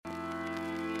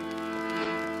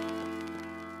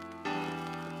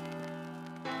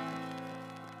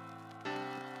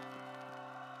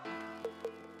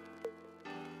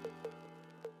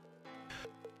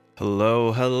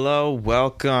Hello, hello.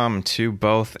 Welcome to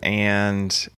Both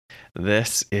And.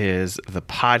 This is the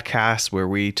podcast where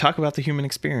we talk about the human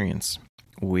experience.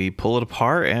 We pull it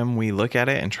apart and we look at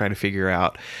it and try to figure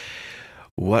out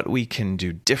what we can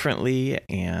do differently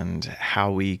and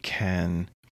how we can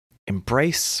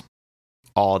embrace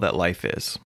all that life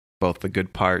is, both the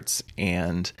good parts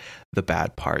and the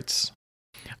bad parts.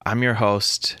 I'm your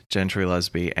host, Gentry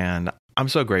Lesby, and I'm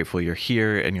so grateful you're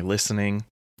here and you're listening.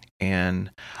 And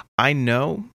I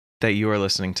know that you are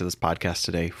listening to this podcast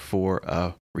today for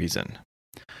a reason.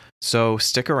 So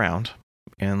stick around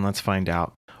and let's find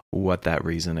out what that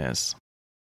reason is.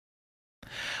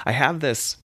 I have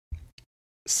this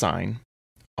sign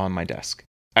on my desk.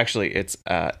 Actually, it's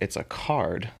a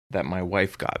card that my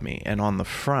wife got me, and on the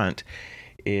front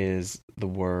is the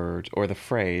word or the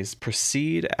phrase,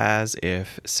 "Proceed as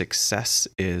if success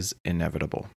is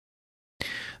inevitable."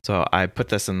 So I put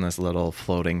this in this little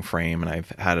floating frame, and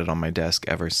I've had it on my desk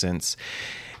ever since.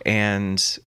 And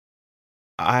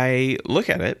I look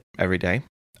at it every day.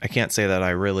 I can't say that I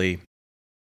really,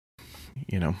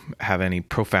 have any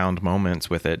profound moments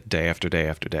with it day after day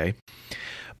after day.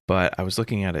 But I was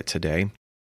looking at it today,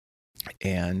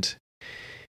 and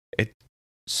it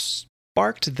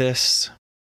sparked this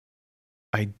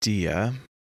idea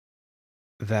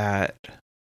that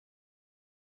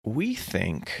we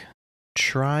think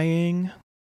trying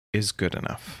is good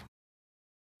enough.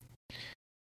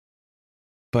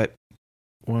 But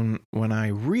when I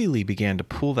really began to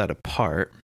pull that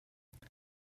apart,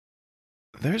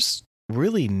 there's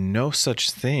really no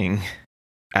such thing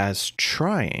as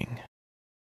trying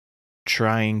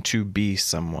to be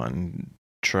someone,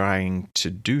 trying to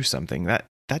do something. That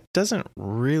doesn't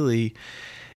really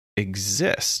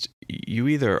exist. You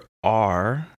either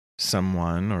are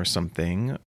someone or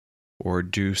something, or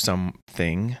do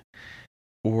something,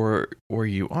 or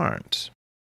you aren't.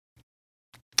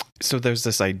 So there's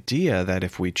this idea that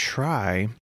if we try,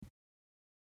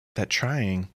 that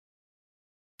trying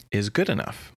is good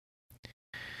enough.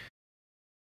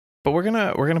 But we're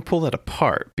gonna pull that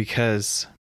apart, because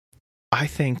I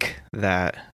think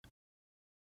that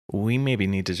we maybe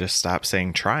need to just stop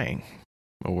saying trying,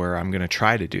 or I'm gonna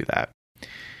try to do that.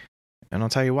 And I'll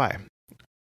tell you why.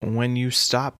 When you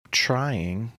stop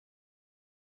trying,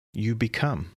 you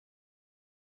become.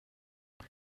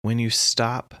 When you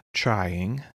stop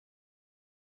trying,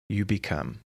 you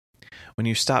become. When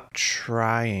you stop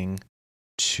trying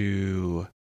to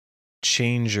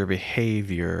change your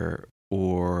behavior,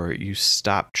 or you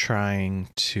stop trying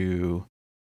to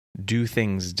do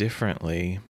things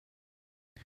differently,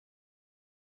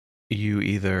 you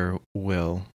either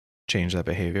will change that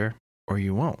behavior or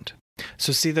you won't.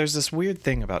 So see, there's this weird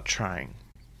thing about trying,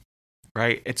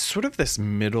 right? It's sort of this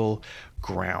middle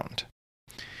ground.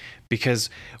 Because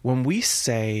when we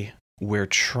say we're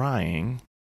trying,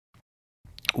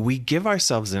 we give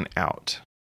ourselves an out.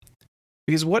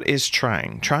 Because what is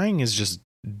trying? Trying is just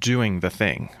doing the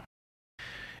thing,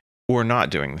 or not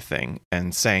doing the thing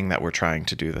and saying that we're trying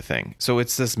to do the thing. So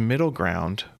it's this middle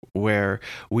ground where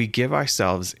we give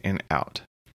ourselves an out.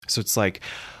 So it's like,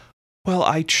 well,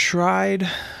 I tried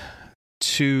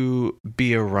to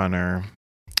be a runner,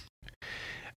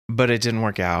 but it didn't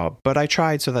work out. But I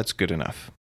tried, so that's good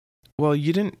enough. Well,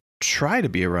 you didn't try to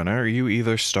be a runner. You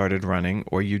either started running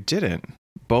or you didn't,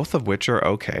 both of which are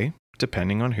okay,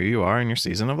 depending on who you are in your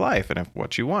season of life and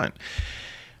what you want.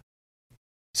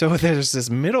 So there's this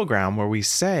middle ground where we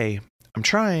say, I'm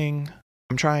trying.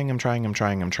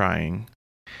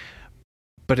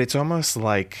 But it's almost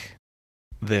like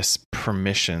this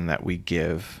permission that we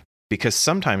give, because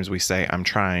sometimes we say, I'm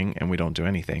trying, and we don't do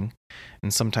anything.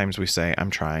 And sometimes we say,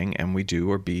 I'm trying, and we do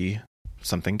or be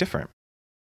something different.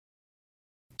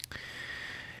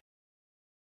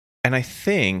 And I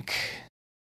think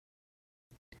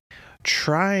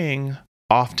trying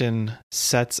often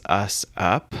sets us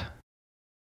up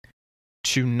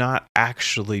to not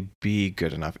actually be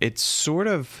good enough. It sort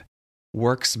of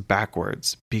works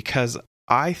backwards, because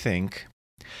I think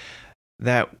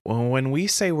that when we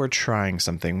say we're trying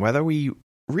something, whether we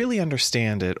really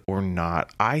understand it or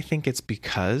not, I think it's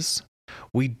because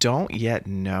we don't yet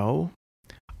know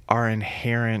our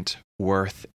inherent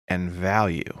worth and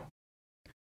value.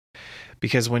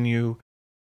 Because when you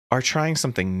are trying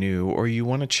something new, or you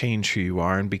want to change who you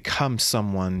are and become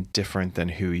someone different than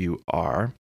who you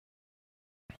are,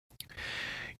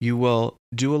 you will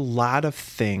do a lot of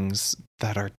things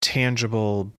that are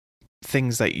tangible,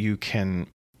 things that you can,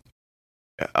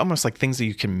 almost like things that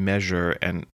you can measure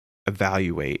and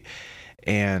evaluate.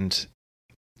 And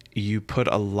you put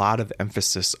a lot of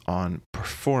emphasis on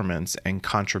performance and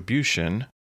contribution,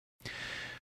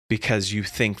 because you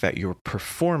think that your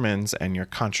performance and your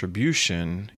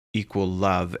contribution equal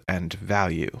love and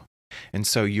value. And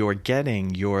so you're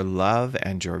getting your love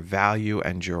and your value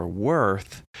and your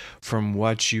worth from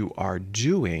what you are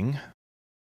doing,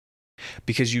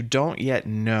 because you don't yet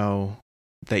know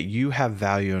that you have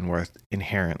value and worth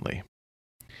inherently.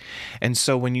 And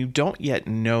so when you don't yet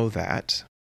know that,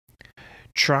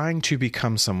 trying to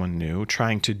become someone new,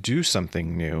 trying to do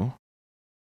something new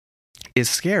is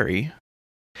scary,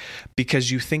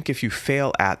 because you think if you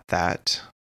fail at that,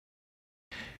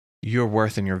 your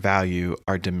worth and your value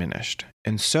are diminished.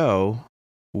 And so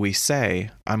we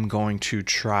say, I'm going to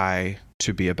try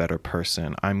to be a better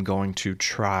person. I'm going to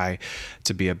try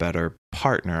to be a better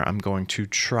partner. I'm going to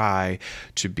try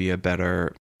to be a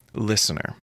better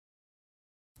listener.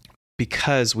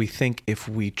 Because we think if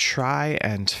we try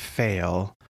and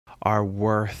fail, our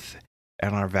worth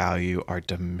and our value are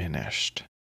diminished.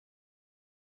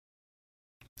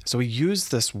 So we use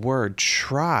this word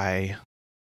try,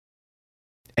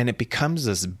 and it becomes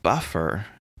this buffer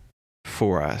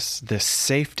for us, this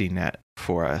safety net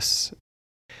for us,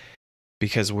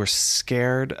 because we're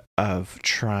scared of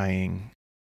trying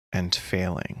and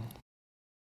failing,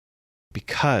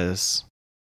 because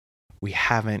we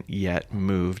haven't yet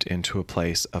moved into a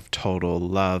place of total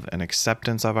love and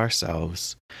acceptance of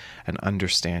ourselves and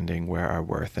understanding where our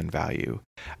worth and value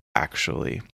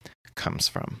actually comes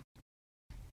from.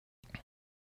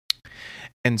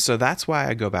 And so that's why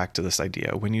I go back to this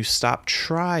idea. When you stop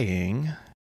trying,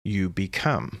 you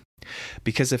become.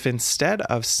 Because if instead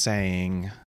of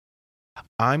saying,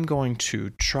 I'm going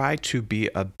to try to be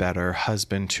a better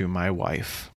husband to my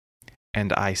wife,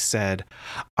 and I said,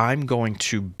 I'm going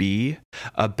to be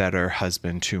a better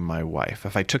husband to my wife.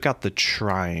 If I took out the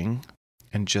trying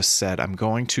and just said, I'm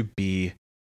going to be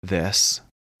this,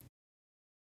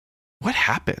 what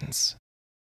happens?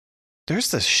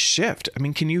 There's this shift. I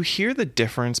mean, can you hear the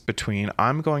difference between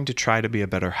I'm going to try to be a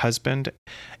better husband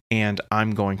and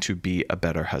I'm going to be a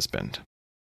better husband?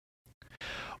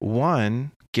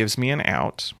 One gives me an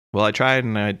out. Well, I tried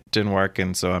and it didn't work,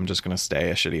 and so I'm just going to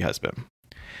stay a shitty husband.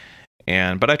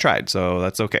 But I tried, so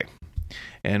that's okay.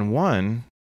 And one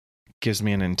gives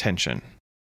me an intention.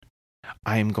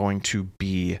 I am going to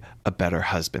be a better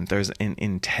husband. There's an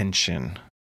intention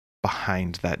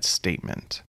behind that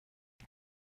statement.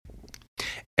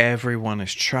 Everyone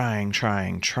is trying,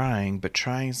 but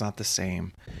trying is not the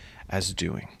same as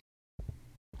doing.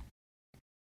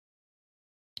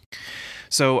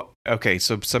 So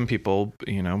some people,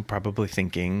 probably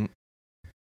thinking,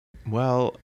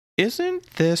 well,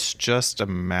 isn't this just a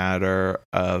matter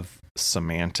of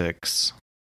semantics?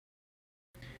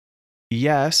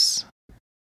 Yes,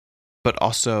 but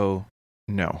also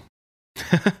no.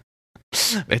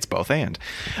 It's both and.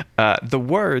 The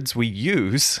words we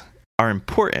use are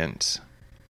important.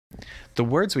 The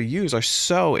words we use are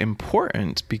so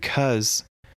important because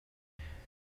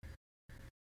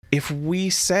if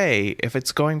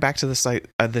it's going back to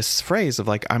this phrase of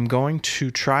like, I'm going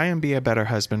to try and be a better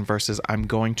husband versus I'm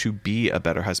going to be a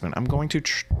better husband. I'm going to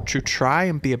try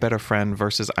and be a better friend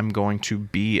versus I'm going to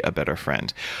be a better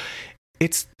friend.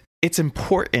 It's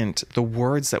important, the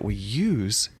words that we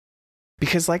use,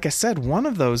 because like I said, one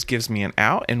of those gives me an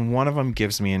out and one of them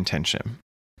gives me intention.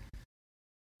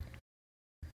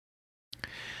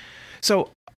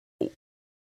 So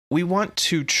we want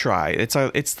to try.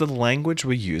 It's the language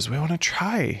we use. We want to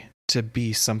try to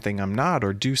be something I'm not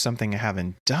or do something I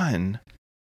haven't done.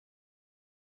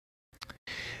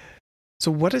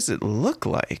 So what does it look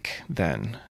like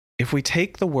then? If we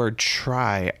take the word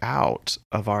try out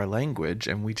of our language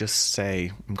and we just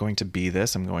say, I'm going to be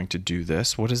this, I'm going to do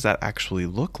this, what does that actually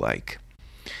look like?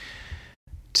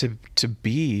 To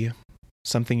be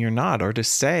something you're not, or to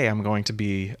say, I'm going to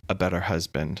be a better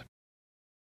husband.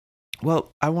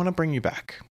 Well, I want to bring you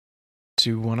back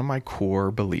to one of my core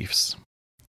beliefs,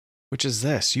 which is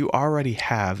this: you already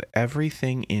have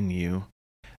everything in you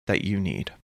that you need.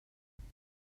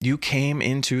 You came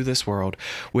into this world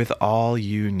with all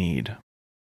you need.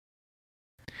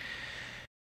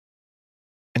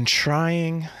 And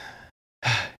trying,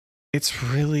 it's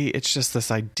just this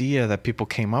idea that people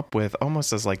came up with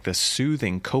almost as like this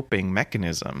soothing coping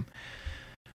mechanism.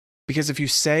 Because if you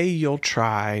say you'll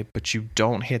try, but you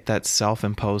don't hit that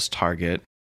self-imposed target,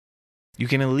 you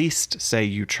can at least say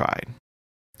you tried.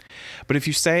 But if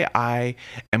you say, I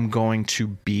am going to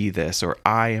be this, or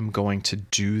I am going to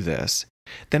do this,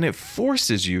 then it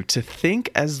forces you to think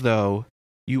as though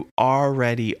you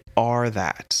already are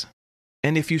that.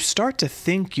 And if you start to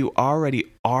think you already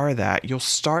are that, you'll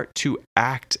start to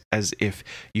act as if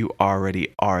you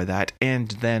already are that.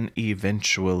 And then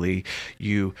eventually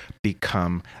you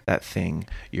become that thing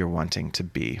you're wanting to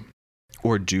be,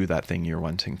 or do that thing you're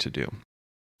wanting to do.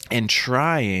 And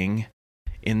trying,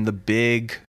 in the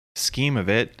big scheme of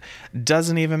it,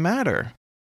 doesn't even matter.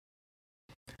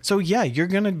 So yeah, you're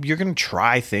gonna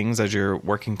try things as you're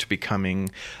working to becoming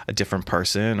a different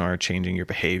person, or changing your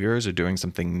behaviors, or doing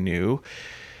something new.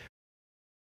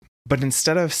 But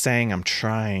instead of saying I'm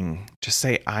trying, just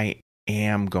say I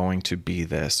am going to be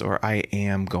this, or I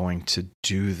am going to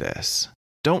do this.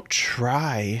 Don't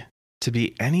try to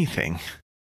be anything.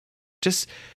 Just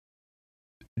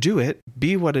do it,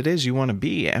 be what it is you want to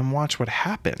be, and watch what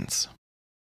happens.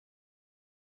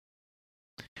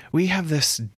 We have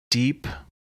this deep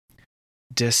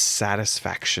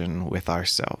dissatisfaction with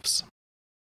ourselves.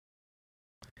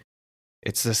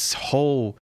 It's this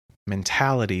whole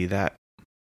mentality that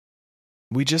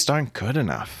we just aren't good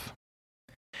enough.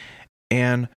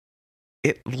 And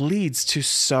it leads to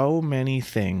so many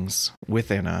things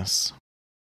within us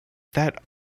that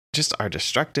just are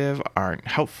destructive, aren't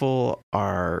helpful,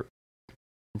 are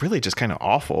really just kind of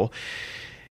awful.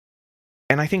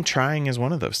 And I think trying is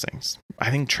one of those things.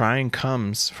 I think trying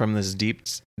comes from this deep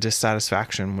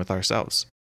dissatisfaction with ourselves.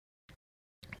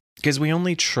 Because we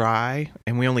only try,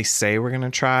 and we only say we're going to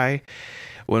try,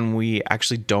 when we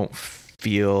actually don't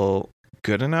feel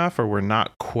good enough, or we're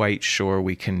not quite sure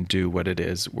we can do what it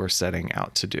is we're setting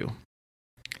out to do.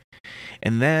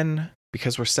 And then,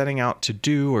 because we're setting out to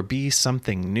do or be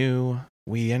something new,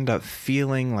 we end up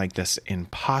feeling like this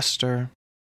imposter.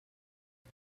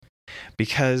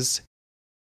 Because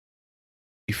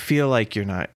you feel like you're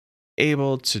not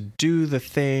able to do the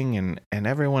thing, and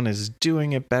everyone is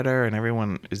doing it better, and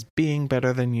everyone is being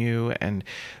better than you. And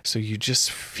so you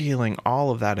just feeling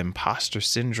all of that imposter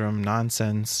syndrome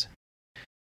nonsense,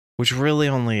 which really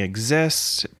only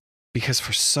exists because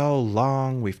for so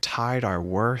long we've tied our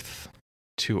worth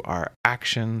to our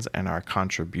actions and our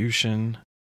contribution,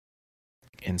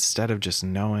 instead of just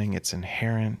knowing it's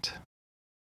inherent.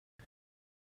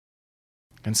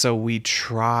 And so we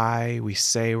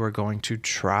say we're going to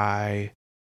try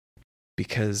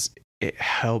because it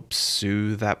helps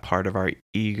soothe that part of our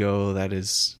ego that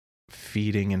is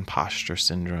feeding imposter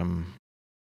syndrome.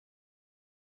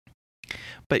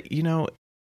 But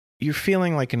you're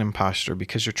feeling like an imposter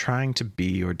because you're trying to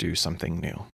be or do something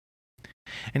new.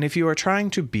 And if you are trying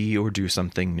to be or do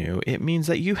something new, it means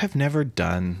that you have never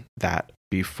done that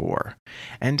before,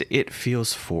 and it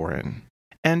feels foreign.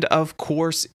 And of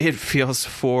course, it feels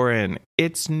foreign.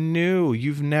 It's new.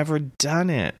 You've never done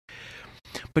it.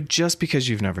 But just because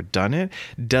you've never done it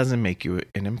doesn't make you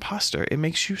an imposter. It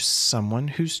makes you someone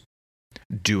who's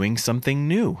doing something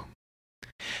new.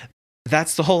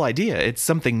 That's the whole idea. It's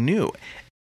something new.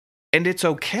 And it's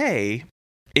okay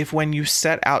if when you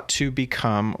set out to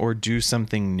become or do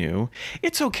something new,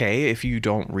 it's okay if you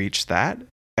don't reach that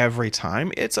every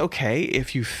time. It's okay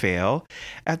if you fail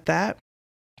at that.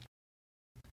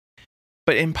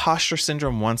 But imposter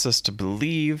syndrome wants us to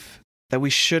believe that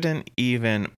we shouldn't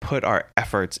even put our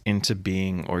efforts into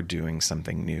being or doing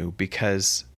something new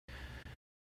because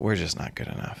we're just not good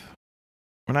enough.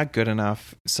 We're not good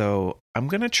enough, so I'm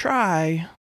going to try.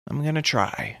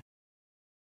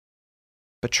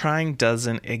 But trying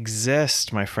doesn't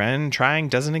exist, my friend. Trying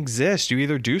doesn't exist. You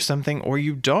either do something or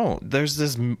you don't. There's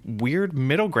this weird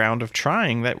middle ground of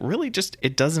trying that really just,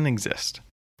 it doesn't exist.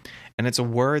 And it's a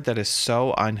word that is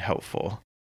so unhelpful.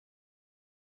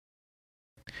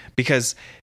 Because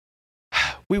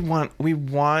we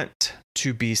want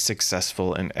to be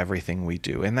successful in everything we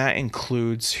do. And that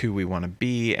includes who we want to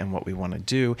be and what we want to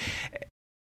do.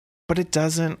 But it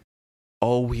doesn't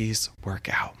always work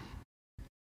out.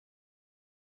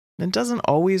 It doesn't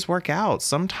always work out.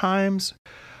 Sometimes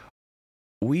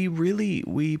we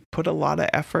put a lot of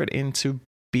effort into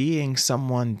being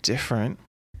someone different,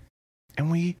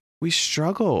 and we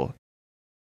struggle,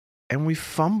 and we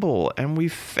fumble, and we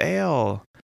fail,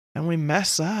 and we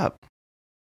mess up.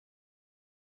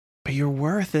 But your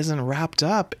worth isn't wrapped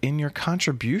up in your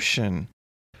contribution.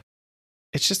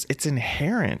 It's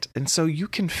inherent. And so you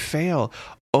can fail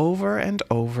over and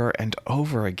over and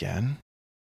over again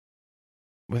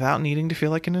without needing to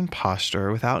feel like an imposter,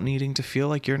 without needing to feel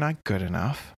like you're not good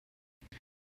enough.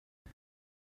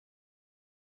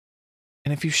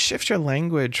 And if you shift your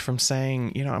language from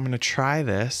saying, I'm going to try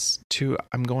this, to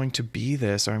I'm going to be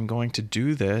this, or I'm going to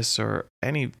do this, or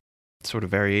any sort of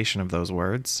variation of those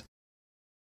words,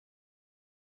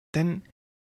 then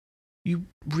you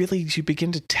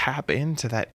begin to tap into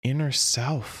that inner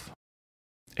self,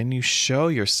 and you show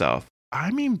yourself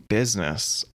I mean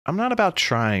business. I'm not about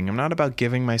trying. I'm not about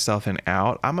giving myself an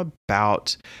out. I'm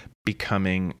about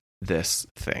becoming this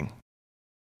thing.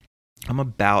 I'm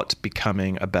about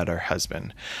becoming a better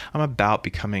husband. I'm about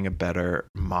becoming a better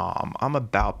mom. I'm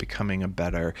about becoming a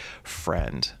better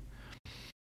friend.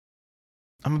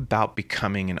 I'm about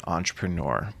becoming an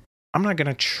entrepreneur. I'm not going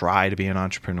to try to be an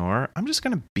entrepreneur. I'm just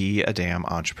going to be a damn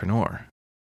entrepreneur.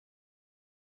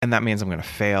 And that means I'm going to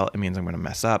fail. It means I'm going to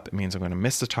mess up. It means I'm going to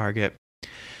miss the target.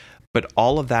 But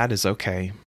all of that is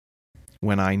okay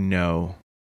when I know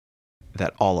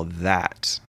that all of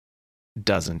that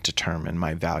doesn't determine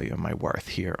my value and my worth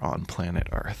here on planet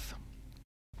Earth.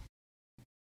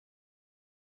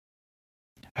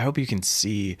 I hope you can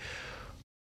see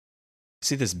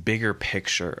this bigger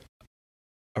picture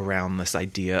around this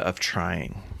idea of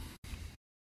trying.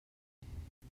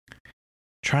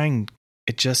 Trying,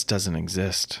 it just doesn't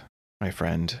exist, my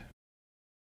friend.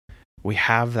 We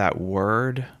have that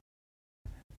word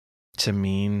to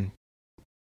mean,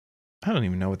 I don't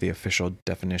even know what the official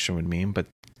definition would mean, but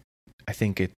I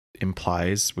think it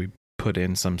implies we put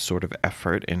in some sort of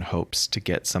effort in hopes to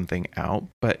get something out,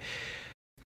 but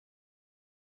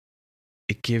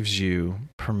it gives you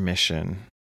permission.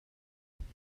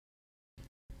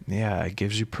 Yeah, it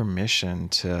gives you permission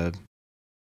to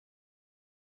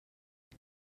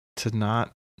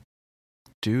not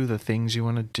do the things you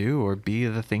want to do or be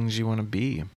the things you want to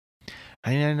be.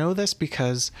 And I know this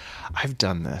because I've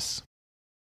done this.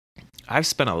 I've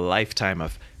spent a lifetime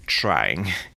of trying,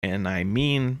 and I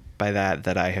mean by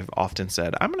that I have often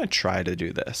said, I'm going to try to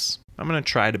do this. I'm going to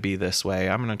try to be this way.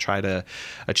 I'm going to try to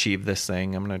achieve this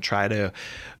thing. I'm going to try to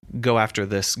go after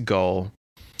this goal.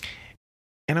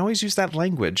 And I always use that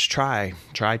language, try.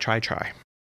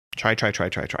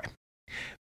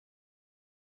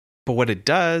 But what it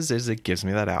does is it gives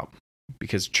me that out,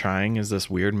 because trying is this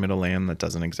weird middle land that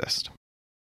doesn't exist.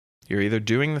 You're either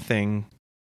doing the thing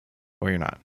or you're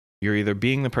not. You're either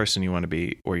being the person you want to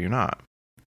be or you're not.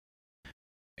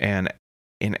 And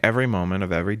in every moment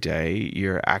of every day,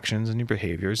 your actions and your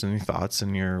behaviors and your thoughts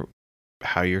and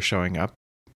how you're showing up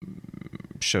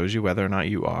shows you whether or not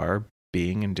you are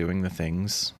being and doing the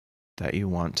things that you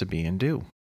want to be and do.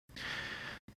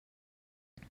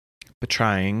 But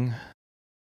trying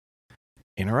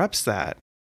interrupts that,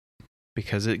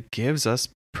 because it gives us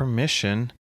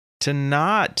permission to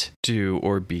not do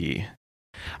or be.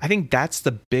 I think that's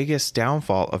the biggest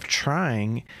downfall of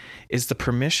trying, is the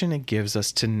permission it gives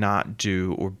us to not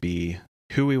do or be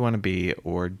who we want to be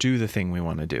or do the thing we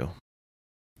want to do.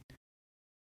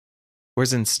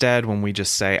 Whereas instead, when we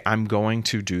just say, I'm going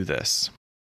to do this,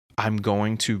 I'm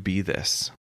going to be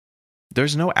this,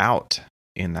 there's no out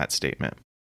in that statement.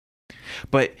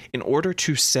 But in order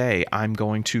to say, I'm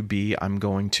going to be, I'm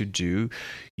going to do,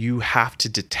 you have to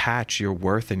detach your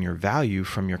worth and your value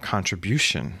from your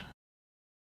contribution.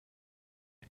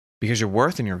 Because your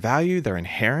worth and your value, they're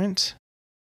inherent.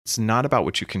 It's not about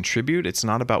what you contribute. It's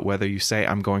not about whether you say,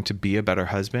 I'm going to be a better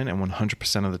husband, and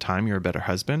 100% of the time you're a better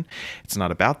husband. It's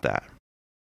not about that.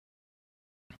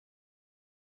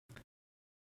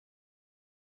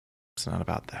 It's not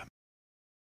about that.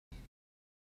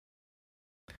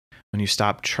 When you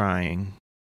stop trying,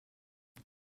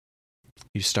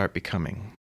 you start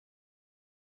becoming.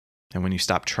 And when you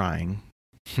stop trying,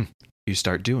 you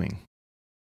start doing.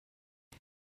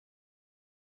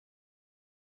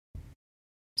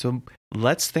 So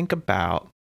let's think about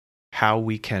how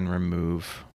we can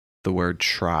remove the word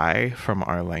try from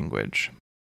our language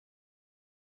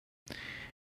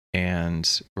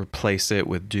and replace it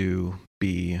with do,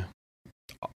 be,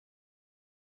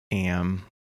 am,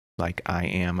 like I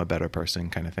am a better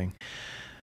person kind of thing.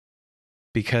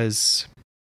 Because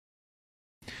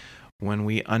when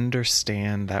we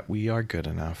understand that we are good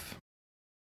enough,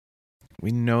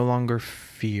 we no longer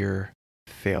fear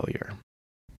failure.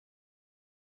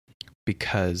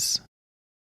 Because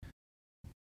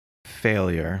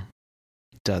failure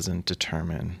doesn't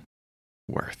determine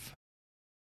worth.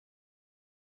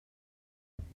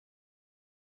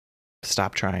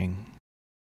 Stop trying.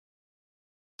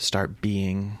 Start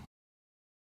being.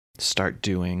 Start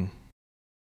doing.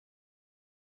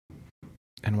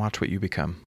 And watch what you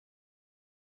become.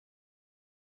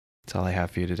 That's all I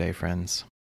have for you today, friends.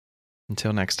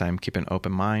 Until next time, keep an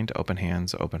open mind, open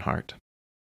hands, open heart,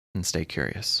 and stay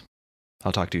curious.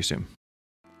 I'll talk to you soon.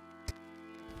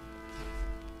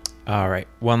 All right,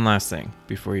 one last thing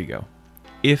before you go.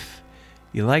 If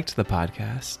you liked the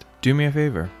podcast, do me a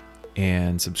favor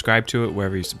and subscribe to it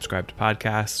wherever you subscribe to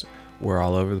podcasts. We're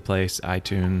all over the place,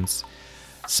 iTunes,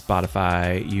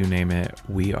 Spotify, you name it,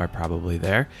 we are probably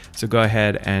there. So go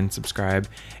ahead and subscribe,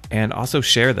 and also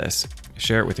share this.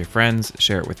 Share it with your friends,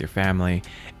 share it with your family,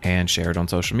 and share it on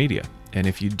social media. And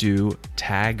if you do,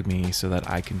 tag me so that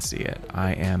I can see it.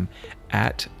 I am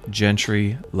at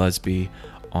Gentry Lusby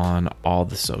on all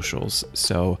the socials.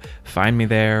 So find me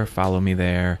there, follow me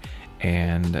there,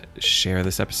 and share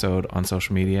this episode on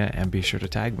social media, and be sure to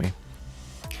tag me.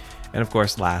 And of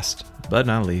course, last but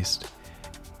not least,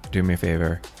 do me a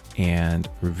favor and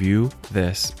review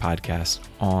this podcast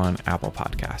on Apple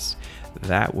Podcasts.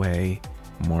 That way,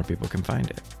 more people can find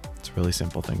it. It's a really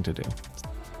simple thing to do.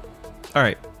 All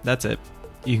right, that's it.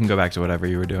 You can go back to whatever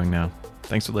you were doing now.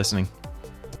 Thanks for listening.